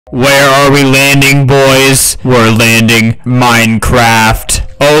Where are we landing, boys? We're landing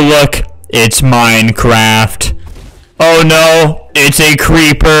Minecraft. Oh, look, it's Minecraft. Oh no, it's a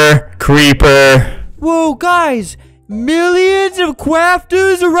creeper. Whoa, guys, millions of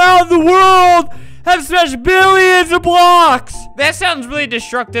crafters around the world have smashed billions of blocks. That sounds really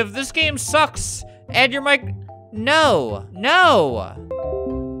destructive. This game sucks. Add your mic. No.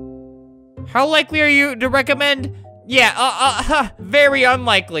 How likely are you to recommend? Yeah, very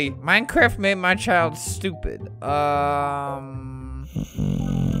unlikely. Minecraft made my child stupid.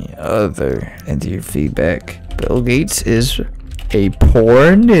 Other into your feedback. Bill Gates is a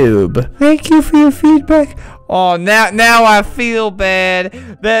poor noob. Thank you for your feedback. Oh, now I feel bad.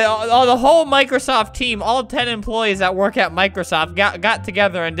 The whole Microsoft team, all 10 employees that work at Microsoft got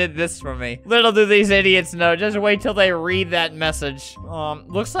together and did this for me. Little do these idiots know. Just wait till they read that message.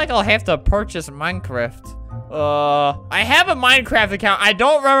 Looks like I'll have to purchase Minecraft. I have a Minecraft account. I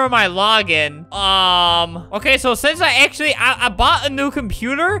don't remember my login. Okay, so since I bought a new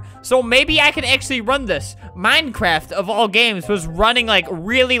computer, so maybe I can actually run this. Minecraft, of all games, was running like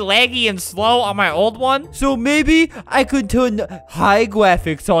really laggy and slow on my old one. So maybe I could turn high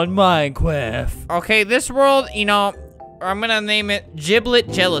graphics on Minecraft. Okay, this world, you know, I'm gonna name it Giblet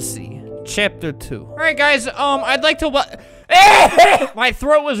Jealousy, Chapter 2. All right, guys, I'd like to my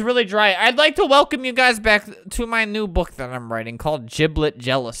throat was really dry. I'd like to welcome you guys back to my new book that I'm writing called Giblet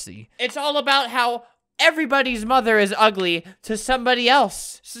Jealousy. It's all about how everybody's mother is ugly to somebody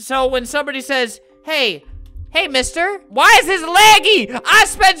else. So when somebody says, hey, mister, why is this laggy? I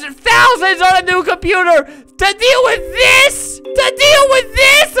spent thousands on a new computer to deal with this!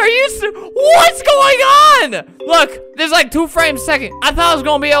 What's going on? Look, there's like 2 frames a second. I thought I was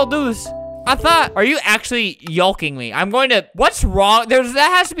gonna be able to do this. Are you actually yoking me? What's wrong?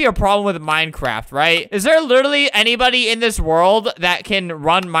 That has to be a problem with Minecraft, right? Is there literally anybody in this world that can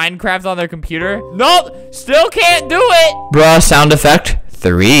run Minecraft on their computer? Nope, still can't do it. Bruh, sound effect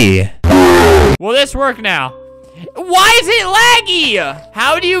 3. Will this work now? Why is it laggy?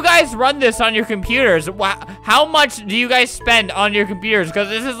 How do you guys run this on your computers? How much do you guys spend on your computers? Because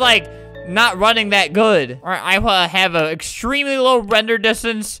this is like not running that good. All right, I will have an extremely low render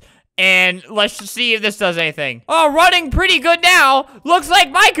distance. And let's just see if this does anything. Oh, running pretty good now. Looks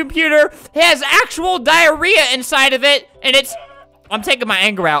like my computer has actual diarrhea inside of it. And I'm taking my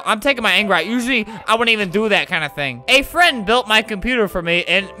anger out. Usually, I wouldn't even do that kind of thing. A friend built my computer for me,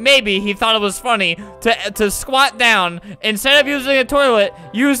 and maybe he thought it was funny to squat down. Instead of using a toilet,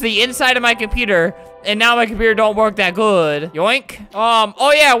 use the inside of my computer. And now my computer don't work that good. Yoink.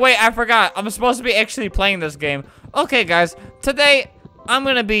 Oh yeah, wait, I forgot. I'm supposed to be actually playing this game. Okay, guys. Today, I'm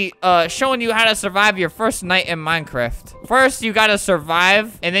gonna be showing you how to survive your first night in Minecraft. First, you gotta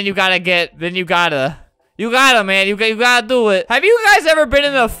survive, and then you gotta man. You gotta do it. Have you guys ever been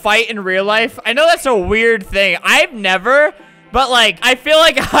in a fight in real life? I know that's a weird thing. I've never, but like, I feel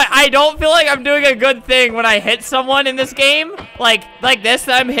like I don't feel like I'm doing a good thing when I hit someone in this game. Like this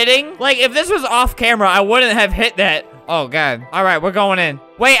that I'm hitting. Like, if this was off camera, I wouldn't have hit that. Oh, God. All right, we're going in.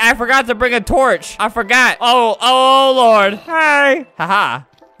 Wait, I forgot to bring a torch. I forgot. Oh, Lord. Hi. Haha.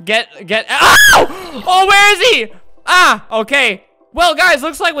 Get. Oh! Oh, where is he? Ah, okay. Well, guys,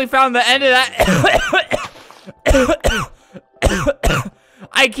 looks like we found the end of that.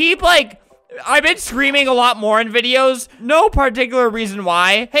 I've been screaming a lot more in videos. No particular reason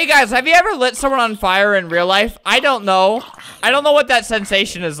why. Hey, guys, have you ever lit someone on fire in real life? I don't know. I don't know what that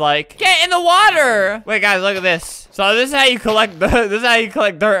sensation is like. Get in the water. Wait, guys, look at this. So this is how you collect dirt in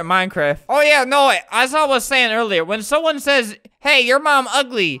Minecraft. Oh yeah, no, as I was saying earlier, when someone says, hey, your mom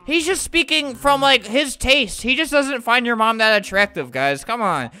ugly, he's just speaking from like his taste. He just doesn't find your mom that attractive, guys. Come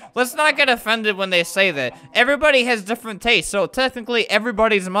on. Let's not get offended when they say that. Everybody has different tastes, so technically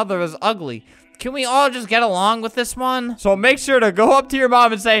everybody's mother is ugly. Can we all just get along with this one? So make sure to go up to your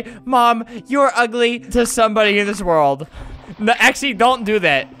mom and say, Mom, you're ugly to somebody in this world. No, actually, don't do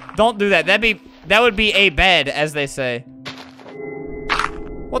that. Don't do that. That would be a bad, as they say.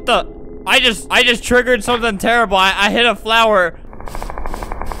 What the? I just triggered something terrible. I hit a flower.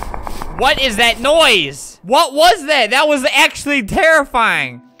 What is that noise? What was that? That was actually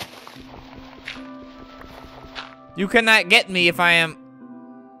terrifying. You cannot get me if I am...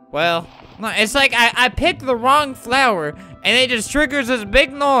 Well, no, it's like I picked the wrong flower, and it just triggers this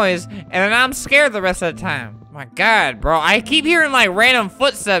big noise, and then I'm scared the rest of the time. My God, bro, I keep hearing like random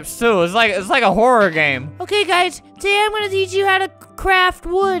footsteps too. It's like a horror game. Okay, guys, today I'm gonna teach you how to craft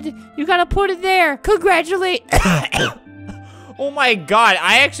wood. You gotta put it there. Congratulate. Oh my God,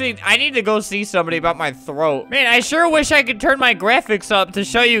 I need to go see somebody about my throat. Man, I sure wish I could turn my graphics up to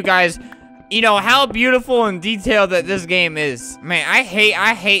show you guys you know, how beautiful and detailed that this game is. Man, I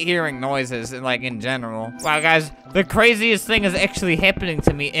hate hearing noises, like, in general. Wow, guys, the craziest thing is actually happening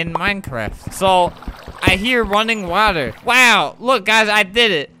to me in Minecraft. So, I hear running water. Wow, look, guys, I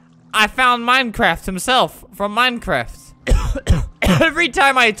did it. I found Minecraft himself from Minecraft. Every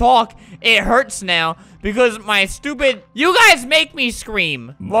time I talk, it hurts now because my stupid... You guys make me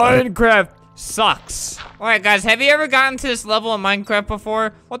scream. Minecraft sucks. Alright, guys, have you ever gotten to this level in Minecraft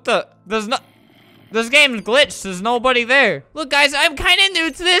before? What the... This game's glitched. There's nobody there. Look, guys, I'm kind of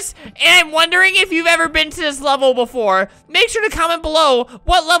new to this, and I'm wondering if you've ever been to this level before. Make sure to comment below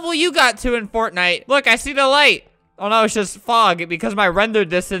what level you got to in Fortnite. Look, I see the light. Oh no, it's just fog because my render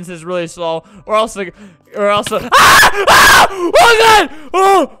distance is really slow. Or else, ah! Oh god!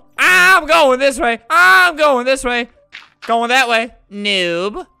 Oh! I'm going this way. I'm going this way. Going that way.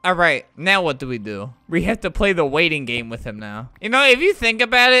 Noob. All right, now what do? We have to play the waiting game with him now. You know, if you think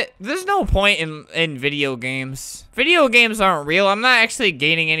about it, there's no point in video games. Video games aren't real. I'm not actually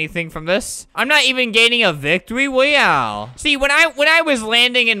gaining anything from this. I'm not even gaining a victory royale. See, when I was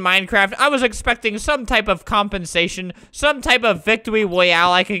landing in Minecraft, I was expecting some type of compensation, some type of victory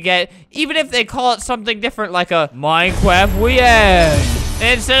royale I could get, even if they call it something different like a Minecraft royale.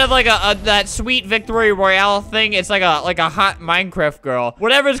 And instead of like that sweet victory royale thing, it's like a hot Minecraft girl.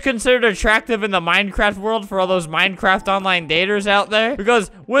 Whatever's considered attractive in the Minecraft world for all those Minecraft online daters out there. Because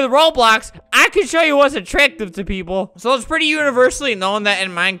with Roblox, I can show you what's attractive to people. So it's pretty universally known that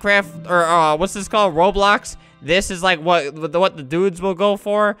in Minecraft, or what's this called, Roblox, this is like what the dudes will go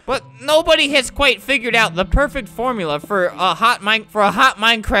for. But nobody has quite figured out the perfect formula for a hot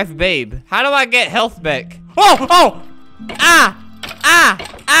Minecraft babe. How do I get health back? Oh!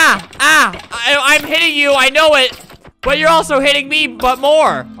 I'm hitting you, I know it. But you're also hitting me, but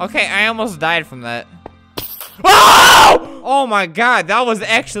more. Okay, I almost died from that. Oh! Oh my god, that was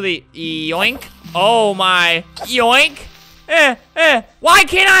actually yoink. Oh my, yoink. Why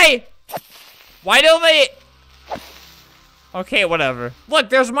can't I? Why don't they? Okay, whatever. Look,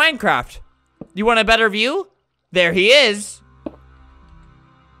 there's Minecraft. You want a better view? There he is.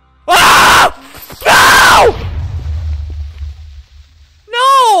 Ah! No!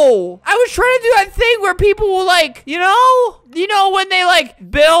 No! I was trying to do that thing where people will like, you know when they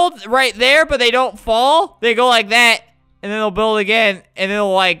like build right there, but they don't fall? They go like that, and then they'll build again, and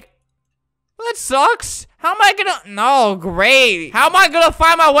they'll like, well, that sucks. How am I gonna, no, great. How am I gonna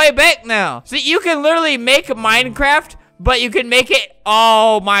find my way back now? See, you can literally make Minecraft, but you can make it,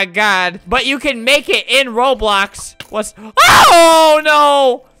 oh my god. But you can make it in Roblox. Oh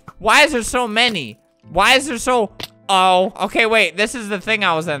no! Why is there so many? Why is there so, oh, okay, wait, this is the thing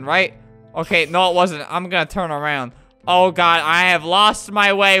I was in, right? Okay, no, it wasn't. I'm gonna turn around. Oh god, I have lost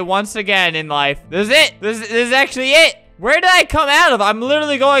my way once again in life. This is it. This is actually it. Where did I come out of? I'm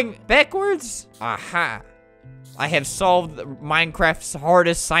literally going backwards. Aha. I have solved Minecraft's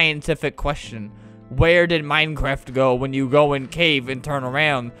hardest scientific question. Where did Minecraft go when you go in cave and turn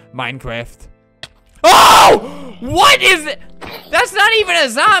around, Minecraft? Oh! What is it? That's not even a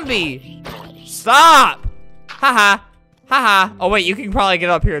zombie. Stop. Haha. Haha. Oh, wait, you can probably get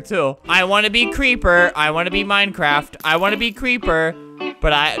up here, too. I want to be Creeper. I want to be Minecraft. I want to be Creeper,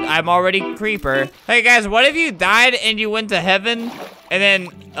 but I'm already Creeper. Hey, guys, what if you died and you went to heaven, and then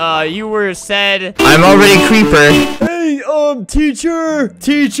you were said, I'm already Creeper? Hey,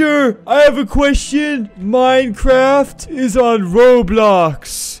 teacher, I have a question. Minecraft is on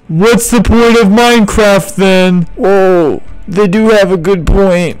Roblox. What's the point of Minecraft, then? Whoa. They do have a good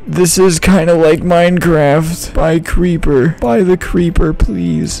point. This is kind of like Minecraft. Buy Creeper. Buy the Creeper,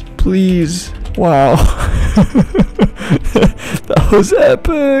 please. Please. Wow. That was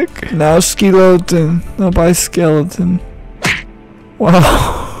epic. Now Skeleton. Now buy Skeleton.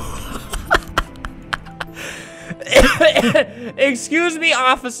 Wow. Excuse me,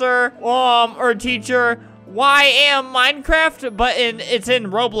 officer, or teacher. Why am Minecraft, but it's in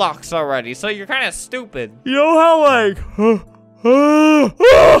Roblox already, so you're kind of stupid. You know how like,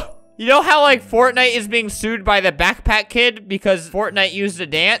 you know how like Fortnite is being sued by the Backpack Kid because Fortnite used a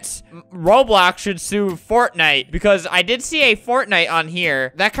dance? Roblox should sue Fortnite because I did see a Fortnite on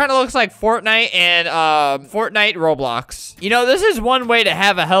here. That kind of looks like Fortnite and Fortnite Roblox. You know, this is one way to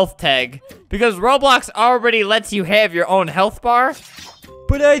have a health tag because Roblox already lets you have your own health bar.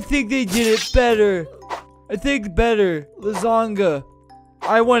 But I think they did it better. I think better. Lasagna.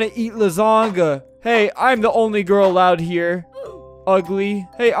 I want to eat lasagna. Hey, I'm the only girl allowed here. Ugly.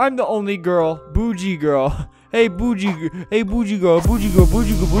 Hey, I'm the only girl. Bougie girl. Hey, bougie girl. Hey, bougie girl. Bougie girl.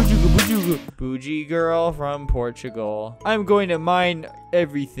 Bougie girl. Bougie girl. Bougie girl. Bougie girl from Portugal. I'm going to mine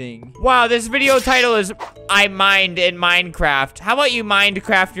everything. Wow, this video title is I mined in Minecraft. How about you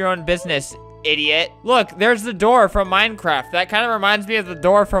Minecraft your own business idiot. Look, there's the door from Minecraft. That kind of reminds me of the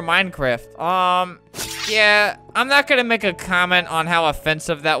door from Minecraft. Yeah, I'm not gonna make a comment on how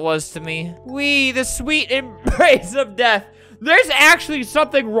offensive that was to me. Wee, the sweet embrace of death. There's actually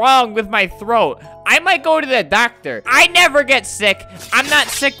something wrong with my throat. I might go to the doctor. I never get sick. I'm not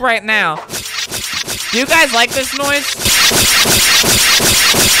sick right now. Do you guys like this noise?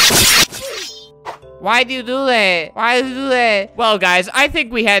 Why do you do that? Why do you do that? Well, guys, I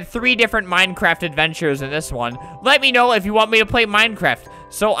think we had 3 different Minecraft adventures in this one. Let me know if you want me to play Minecraft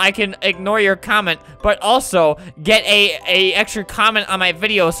so I can ignore your comment, but also get a extra comment on my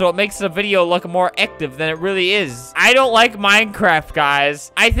video so it makes the video look more active than it really is. I don't like Minecraft,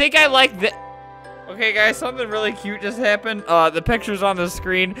 guys. I think I like the... Okay, guys, something really cute just happened. The picture's on the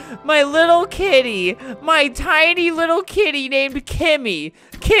screen. My little kitty. My tiny little kitty named Kimmy.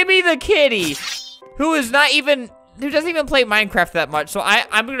 Kimmy the kitty. Who doesn't even play Minecraft that much, so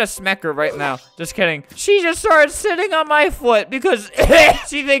I'm gonna smack her right now. Just kidding. She just started sitting on my foot because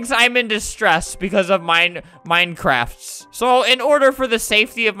she thinks I'm in distress because of Minecrafts. So in order for the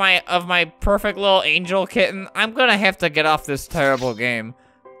safety of my perfect little angel kitten, I'm gonna have to get off this terrible game.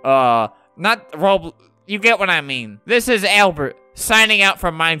 You get what I mean. This is Albert, signing out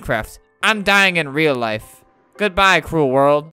from Minecraft. I'm dying in real life. Goodbye, cruel world.